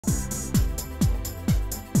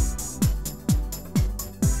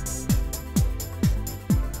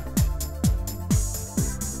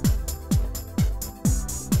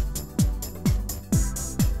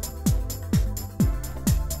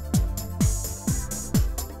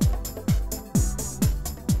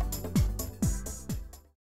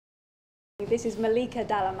This is Malika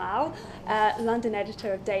Dalamal, London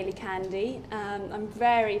editor of Daily Candy. I'm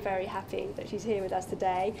very, very happy that she's here with us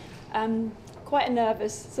today. Quite a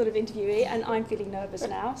nervous sort of interviewee, and I'm feeling nervous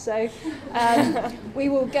now. So we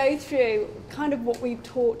will go through kind of what we've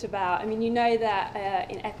talked about. I mean, you know that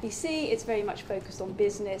in FBC it's very much focused on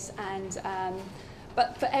business, and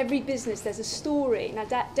but for every business there's a story. Now,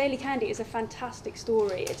 Daily Candy is a fantastic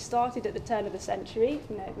story. It started at the turn of the century,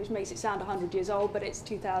 you know, which makes it sound 100 years old, but it's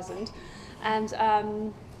 2000. And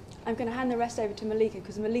I'm going to hand the rest over to Malika,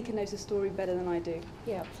 because Malika knows the story better than I do.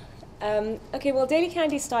 Yeah. Okay, well, Daily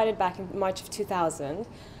Candy started back in March of 2000.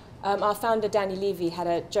 Our founder, Danny Levy, had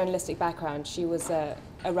a journalistic background. She was a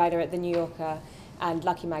writer at The New Yorker and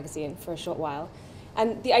Lucky magazine for a short while.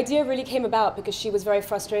 And the idea really came about because she was very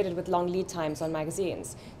frustrated with long lead times on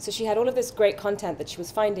magazines. So she had all of this great content that she was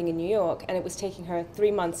finding in New York, and it was taking her 3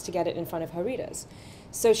 months to get it in front of her readers.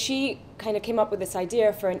 So she kind of came up with this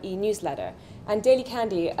idea for an e-newsletter. And Daily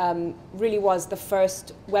Candy really was the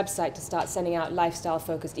first website to start sending out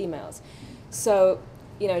lifestyle-focused emails. So,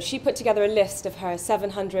 you know, she put together a list of her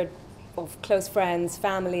 700 of close friends,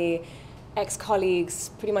 family, ex-colleagues,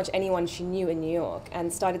 pretty much anyone she knew in New York,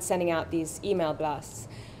 and started sending out these email blasts.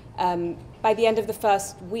 By the end of the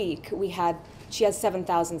first week, she has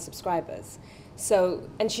 7,000 subscribers. So,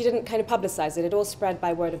 and she didn't kind of publicize it. It all spread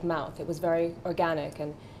by word of mouth. It was very organic,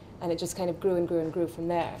 and it just kind of grew and grew and grew from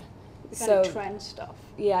there. Kind of trend stuff.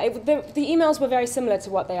 Yeah, the emails were very similar to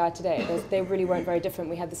what they are today. They really weren't very different.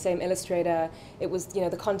 We had the same illustrator. It was, you know,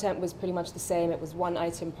 the content was pretty much the same. It was one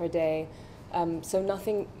item per day.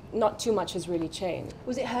 So not too much has really changed.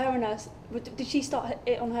 Was it her and us? Did she start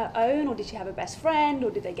it on her own, or did she have a best friend,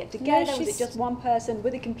 or did they get together? Was it just one person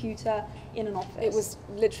with a computer in an office? It was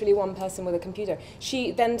literally one person with a computer.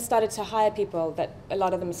 She then started to hire people that a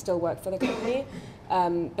lot of them still work for the company,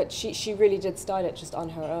 but she really did start it just on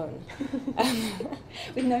her own.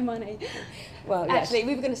 With no money. Well, actually, yes.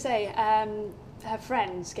 We were going to say, her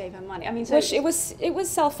friends gave her money. I mean, so well, it was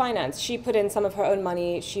self-financed. She put in some of her own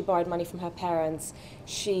money. She borrowed money from her parents.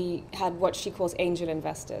 She had what she calls angel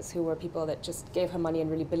investors, who were people that just gave her money and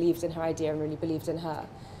really believed in her idea and really believed in her.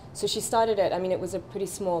 So she started it. I mean, it was a pretty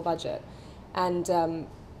small budget. And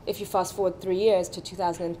if you fast forward 3 years to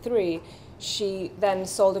 2003, she then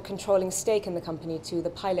sold a controlling stake in the company to the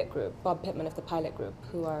Pilot Group, Bob Pittman of the Pilot Group,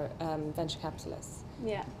 who are venture capitalists.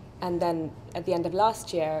 Yeah. And then at the end of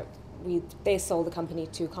last year, they sold the company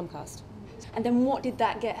to Comcast. And then what did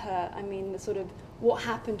that get her? I mean, what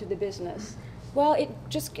happened to the business? Well,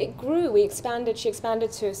 it grew. She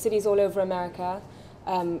expanded to cities all over America.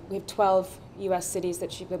 We have 12 US cities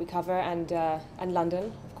that we cover, and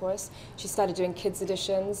London, of course. She started doing kids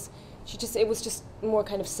editions. It was just more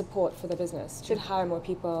kind of support for the business. She'd hire more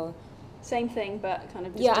people. Same thing, but kind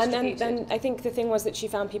of distributed. Yeah, and I think the thing was that she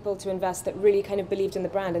found people to invest that really kind of believed in the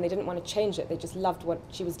brand, and they didn't want to change it. They just loved what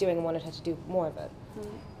she was doing and wanted her to do more of it.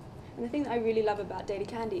 And the thing that I really love about Daily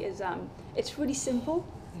Candy is it's really simple.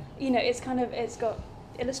 Yeah. You know, it's got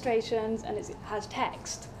illustrations and it has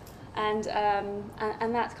text, and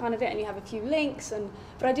that's kind of it. And you have a few links,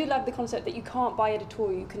 but I do love the concept that you can't buy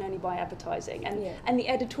editorial, you can only buy advertising. And the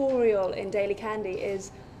editorial in Daily Candy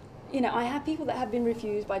is, you know, I have people that have been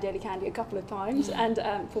refused by Daily Candy a couple of times, and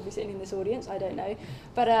probably sitting in this audience, I don't know.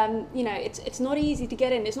 But, you know, it's not easy to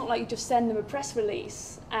get in. It's not like you just send them a press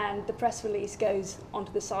release and the press release goes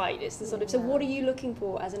onto the site. It's the sort of, so what are you looking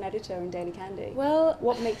for as an editor in Daily Candy? Well,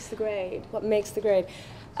 what makes the grade? What makes the grade?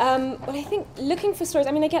 Well, I think looking for stories,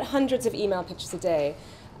 I mean, I get hundreds of email pitches a day.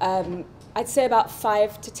 I'd say about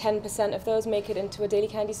 5 to 10% of those make it into a Daily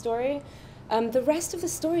Candy story. The rest of the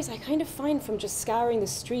stories I kind of find from just scouring the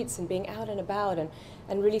streets and being out and about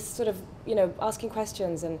and really sort of, you know, asking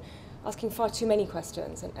questions and asking far too many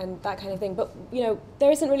questions and that kind of thing. But, you know,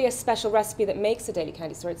 there isn't really a special recipe that makes a Daily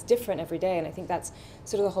Candy story. It's different every day, and I think that's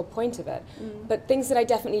sort of the whole point of it. But things that I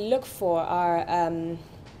definitely look for are,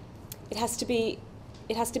 we have to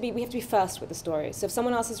be first with the story. So if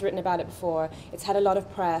someone else has written about it before, it's had a lot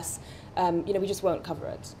of press, you know, we just won't cover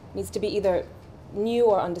it. It needs to be either new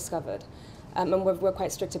or undiscovered. And we're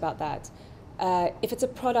quite strict about that. If it's a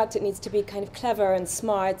product, it needs to be kind of clever and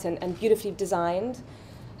smart and beautifully designed.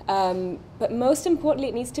 But most importantly,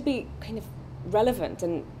 it needs to be kind of relevant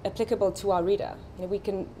and applicable to our reader. You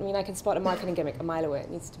know, I can spot a marketing gimmick a mile away.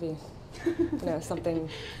 It needs to be, you know, something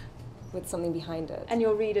with something behind it. And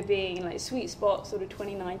your reader being like sweet spot, sort of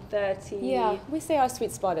 29, 30? Yeah, we say our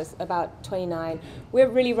sweet spot is about 29. We're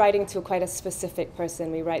really writing to quite a specific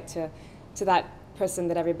person. We write to that person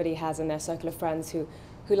that everybody has in their circle of friends who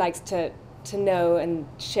likes to to know and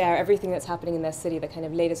share everything that's happening in their city, the kind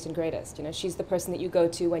of latest and greatest. You know, she's the person that you go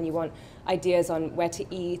to when you want ideas on where to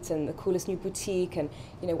eat and the coolest new boutique and,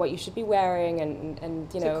 you know, what you should be wearing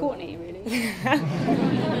and you know. So Courtney, really.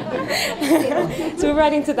 So we're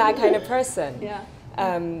writing to that kind of person. Yeah.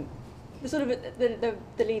 The sort of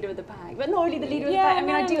the leader of the pack, but not really the leader of the pack. I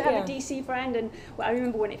mean, I do have a DC friend, and well, I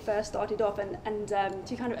remember when it first started off, and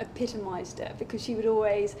she kind of epitomised it, because she would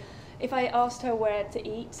always, if I asked her where to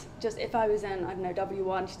eat, just if I was in, I don't know,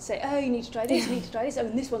 W1, she'd say, oh, you need to try this, you need to try this, oh,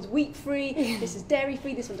 and this one's wheat-free, this is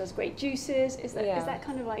dairy-free, this one does great juices. Is that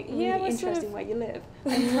kind of like really interesting sort of where you live?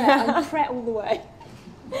 I'm Pret all the way.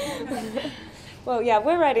 Well, yeah,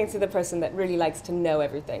 we're writing to the person that really likes to know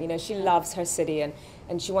everything. You know, she loves her city and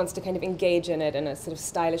she wants to kind of engage in it in a sort of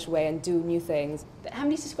stylish way and do new things. How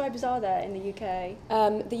many subscribers are there in the UK?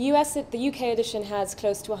 The UK edition has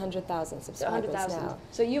close to 100,000 subscribers now.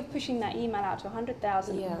 So you're pushing that email out to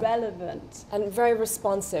 100,000 relevant. And very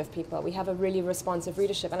responsive people. We have a really responsive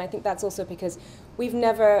readership, and I think that's also because we've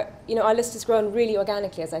never, you know, our list has grown really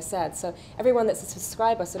organically, as I said, so everyone that's a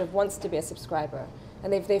subscriber sort of wants to be a subscriber.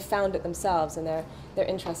 And they've found it themselves, and they're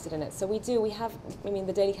interested in it. So we have, I mean,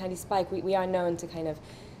 the Daily Candy Spike, we are known to kind of,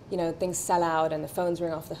 you know, things sell out and the phones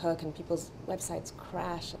ring off the hook and people's websites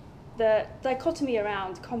crash. The dichotomy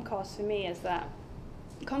around Comcast for me is that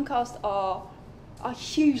Comcast are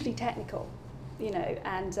hugely technical, you know,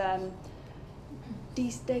 and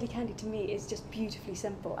Daily Candy to me is just beautifully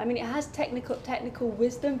simple. I mean, it has technical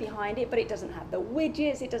wisdom behind it, but it doesn't have the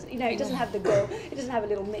widgets. It doesn't, you know, it doesn't have it doesn't have a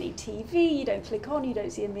little mini TV. You don't click on, you don't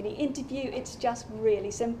see a mini interview. It's just really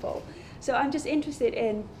simple. So I'm just interested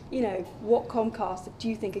in, you know, what Comcast do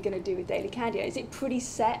you think are going to do with Daily Candy? Is it pretty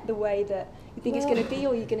set the way that you think it's going to be,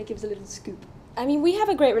 or are you going to give us a little scoop? I mean, we have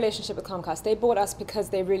a great relationship with Comcast. They bought us because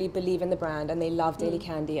they really believe in the brand and they love Daily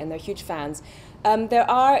Candy and they're huge fans. There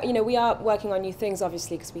are, you know, we are working on new things,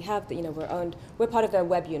 obviously, because we have, you know, we're part of their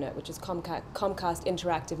web unit, which is Comcast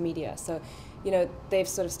Interactive Media. So, you know, they've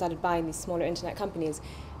sort of started buying these smaller internet companies,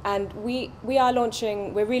 and we're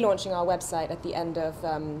relaunching our website at the end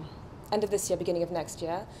of this year, beginning of next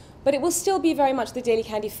year. But it will still be very much the Daily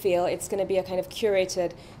Candy feel. It's going to be a kind of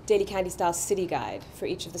curated Daily Candy style city guide for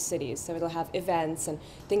each of the cities. So it'll have events and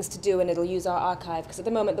things to do, and it'll use our archive, because at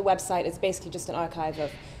the moment the website is basically just an archive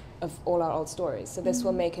of all our old stories. So this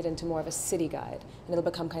will make it into more of a city guide, and it'll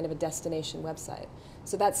become kind of a destination website.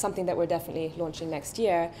 So that's something that we're definitely launching next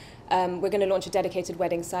year. We're going to launch a dedicated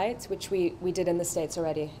wedding site, which we did in the States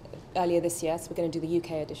already earlier this year, so we're going to do the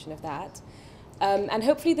UK edition of that. And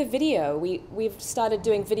hopefully the video, we've started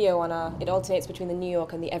doing video on it alternates between the New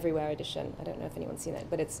York and the Everywhere edition. I don't know if anyone's seen it,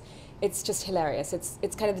 but it's just hilarious.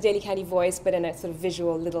 It's kind of the Daily Candy voice, but in a sort of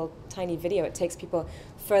visual little tiny video. It takes people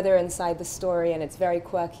further inside the story, and it's very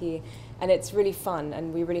quirky, and it's really fun,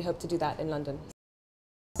 and we really hope to do that in London.